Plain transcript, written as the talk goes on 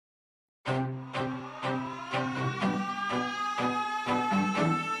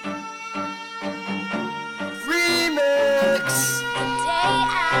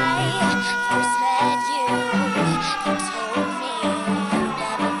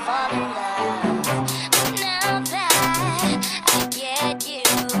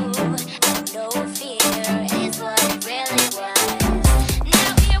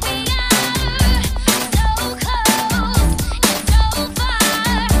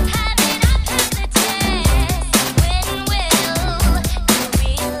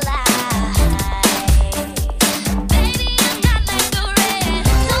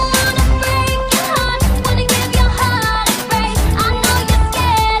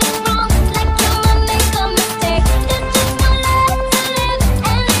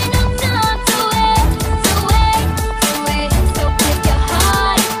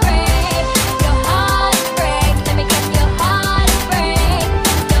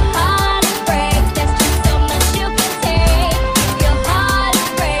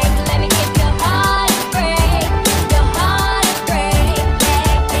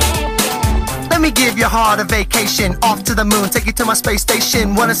heart a vacation, off to the moon, take you to my space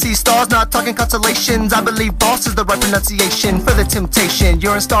station. Wanna see stars, not talking constellations. I believe boss is the right pronunciation for the temptation.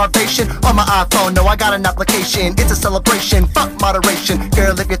 You're in starvation on my iPhone, no I got an application. It's a celebration, fuck moderation.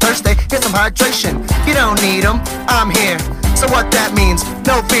 Girl, if you're thirsty, here's some hydration. You don't need them, I'm here. So what that means,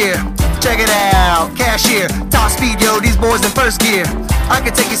 no fear. Check it out, cashier, top speed, yo, these boys in first gear. I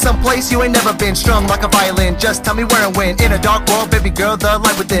can take you someplace you ain't never been, strung like a violin. Just tell me where and when. In a dark world, baby girl, the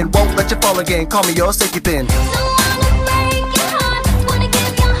light within won't let you fall again. Call me your safety pin.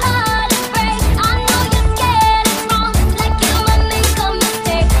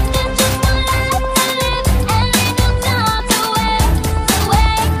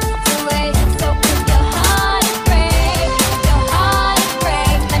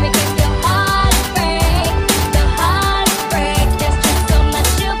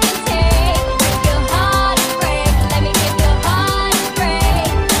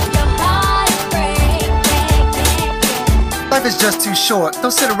 Life is just too short.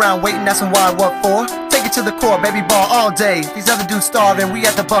 Don't sit around waiting, asking why, what for. Take it to the core, baby, ball all day. These other dudes starving, we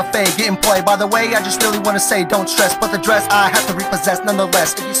at the buffet, getting play. By the way, I just really wanna say, don't stress, but the dress I have to repossess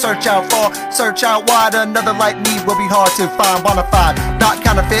nonetheless. If you search out far, search out wide, another like me will be hard to find. Bonafide, not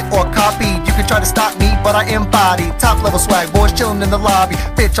counterfeit or copied. You can try to stop me, but I embody top level swag. Boys chilling in the lobby.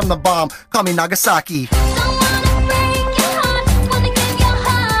 Bitch, I'm the bomb. Call me Nagasaki.